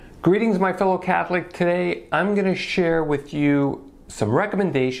Greetings, my fellow Catholic. Today I'm going to share with you some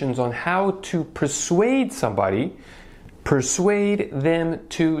recommendations on how to persuade somebody, persuade them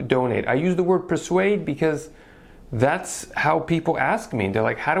to donate. I use the word persuade because that's how people ask me. They're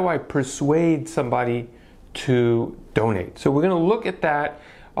like, how do I persuade somebody to donate? So we're going to look at that,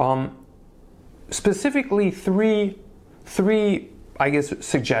 specifically three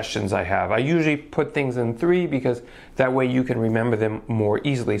suggestions I have. I usually put things in three because that way you can remember them more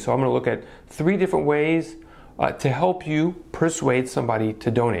easily. So I'm going to look at three different ways to help you persuade somebody to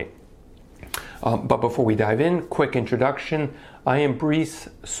donate. But before we dive in, quick introduction. I am Brice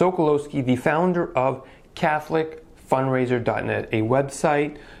Sokolowski, the founder of CatholicFundraiser.net, a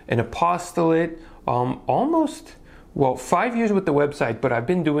website, an apostolate, 5 years with the website, but I've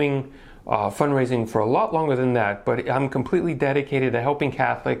been doing fundraising for a lot longer than that, but I'm completely dedicated to helping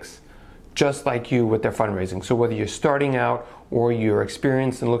Catholics just like you with their fundraising. So whether you're starting out or you're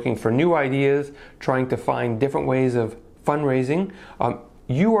experienced and looking for new ideas, trying to find different ways of fundraising,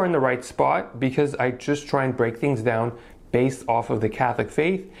 you are in the right spot because I just try and break things down based off of the Catholic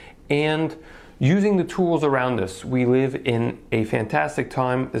faith and using the tools around us. We live in a fantastic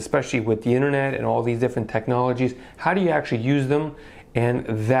time, especially with the internet and all these different technologies. How do you actually use them? And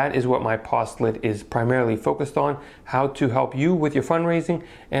that is what my apostolate is primarily focused on, how to help you with your fundraising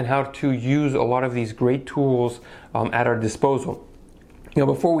and how to use a lot of these great tools at our disposal. Now,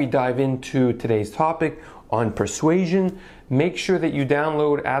 before we dive into today's topic on persuasion, make sure that you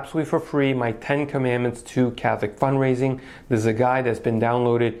download absolutely for free my 10 Commandments to Catholic Fundraising. This is a guide that's been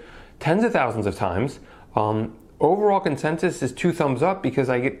downloaded tens of thousands of times. Overall consensus is 2 thumbs up because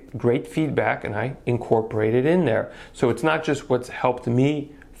I get great feedback and I incorporate it in there. So it's not just what's helped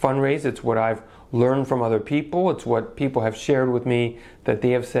me fundraise, it's what I've learned from other people. It's what people have shared with me that they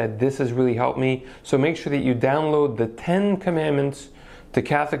have said, this has really helped me. So make sure that you download the 10 Commandments to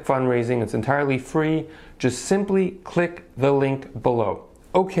Catholic Fundraising. It's entirely free. Just simply click the link below.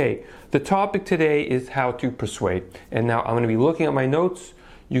 Okay, the topic today is how to persuade. And now I'm going to be looking at my notes.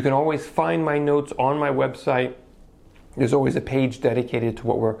 You can always find my notes on my website. There's always a page dedicated to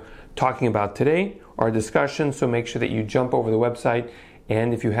what we're talking about today, our discussion, so make sure that you jump over the website,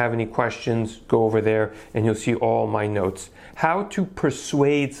 and if you have any questions, go over there and you'll see all my notes. How to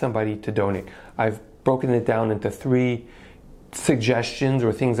persuade somebody to donate. I've broken it down into 3 suggestions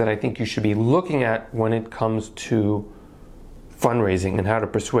or things that I think you should be looking at when it comes to fundraising and how to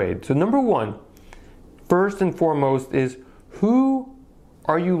persuade. So number 1, first and foremost, is who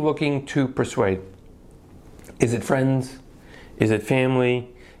are you looking to persuade? Is it friends? Is it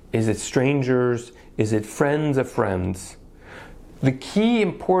family? Is it strangers? Is it friends of friends? The key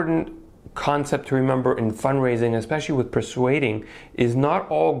important concept to remember in fundraising, especially with persuading, is not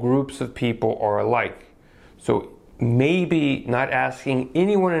all groups of people are alike. So maybe not asking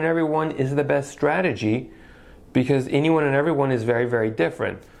anyone and everyone is the best strategy because anyone and everyone is very, very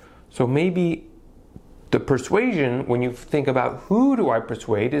different. So maybe the persuasion, when you think about who do I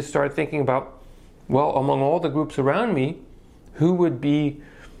persuade, is start thinking about, well, among all the groups around me, who would be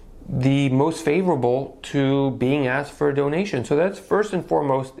the most favorable to being asked for a donation? So that's first and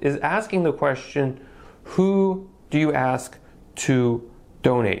foremost, is asking the question, who do you ask to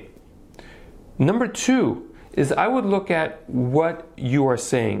donate? Number 2 is I would look at what you are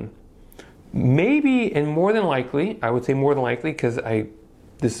saying. Maybe, and more than likely, I would say more than likely, because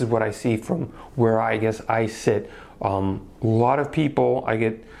this is what I see from where I guess I sit. A lot of people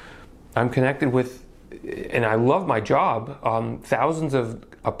I'm connected with, and I love my job, thousands of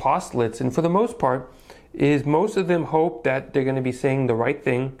apostolates, and for the most part, most of them hope that they're going to be saying the right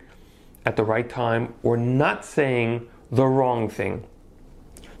thing at the right time or not saying the wrong thing.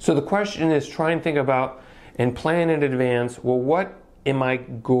 So the question is, try and think about and plan in advance, well, what am I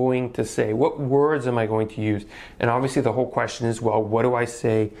going to say? What words am I going to use? And obviously the whole question is, well, what do I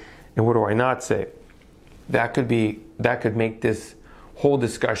say and what do I not say? That could make this whole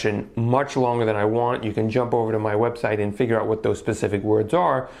discussion much longer than I want. You can jump over to my website and figure out what those specific words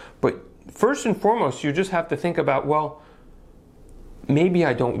are. But first and foremost, you just have to think about, well, maybe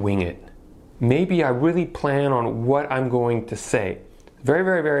I don't wing it. Maybe I really plan on what I'm going to say. Very,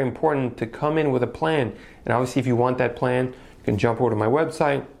 very, very important to come in with a plan. And obviously, if you want that plan, you can jump over to my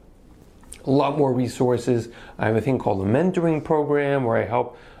website. A lot more resources. I have a thing called a mentoring program where I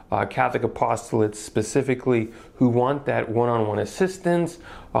help Catholic apostolates specifically who want that one-on-one assistance.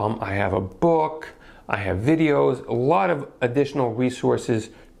 I have a book, I have videos, a lot of additional resources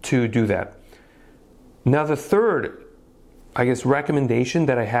to do that. Now the third, recommendation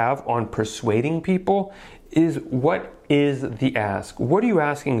that I have on persuading people is, what is the ask? What are you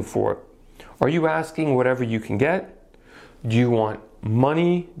asking for? Are you asking whatever you can get? Do you want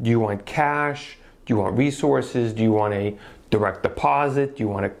money? Do you want cash? Do you want resources? Do you want a direct deposit? Do you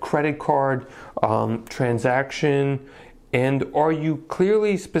want a credit card transaction? And are you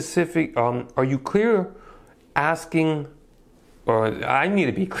clearly specific? Are you clear asking, or I need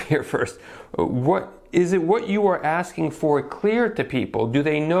to be clear first. What is it what you are asking for clear to people? Do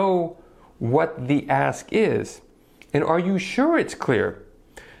they know what the ask is? And are you sure it's clear?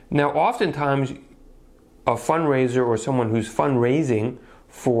 Now, oftentimes, a fundraiser or someone who's fundraising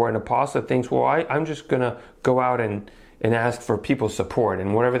for an apostolate thinks, well, I'm just going to go out and ask for people's support,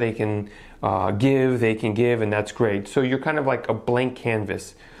 and whatever they can give, they can give, and that's great. So you're kind of like a blank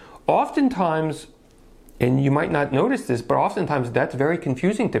canvas. Oftentimes, and you might not notice this, but oftentimes that's very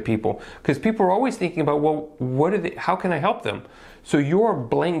confusing to people, because people are always thinking about, well, how can I help them? So your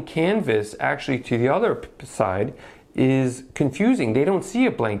blank canvas, actually, to the other side, is confusing. They don't see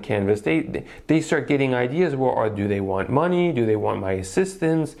a blank canvas. They start getting ideas. Well, do they want money? Do they want my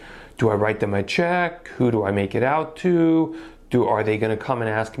assistance? Do I write them a check? Who do I make it out to? Are they going to come and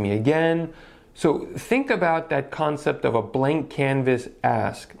ask me again? So think about that concept of a blank canvas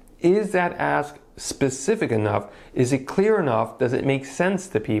ask. Is that ask specific enough? Is it clear enough? Does it make sense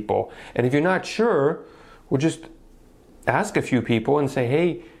to people? And if you're not sure, well, just ask a few people and say,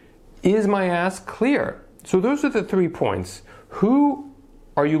 hey, is my ask clear? So those are the 3 points. Who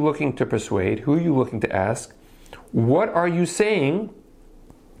are you looking to persuade? Who are you looking to ask? What are you saying?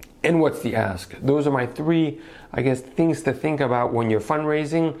 And what's the ask? Those are my 3, things to think about when you're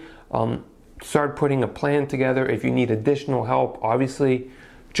fundraising. Start putting a plan together. If you need additional help, obviously,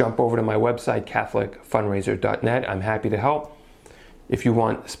 jump over to my website, catholicfundraiser.net. I'm happy to help. If you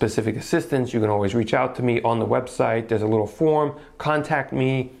want specific assistance, you can always reach out to me on the website. There's a little form. Contact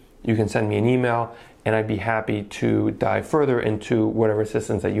me. You can send me an email, and I'd be happy to dive further into whatever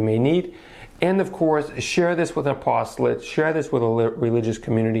assistance that you may need. And of course, share this with an apostolate, share this with a religious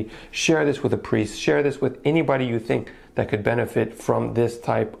community, share this with a priest, share this with anybody you think that could benefit from this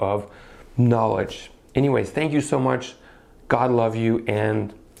type of knowledge. Anyways, thank you so much. God love you,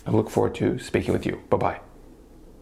 and I look forward to speaking with you. Bye-bye.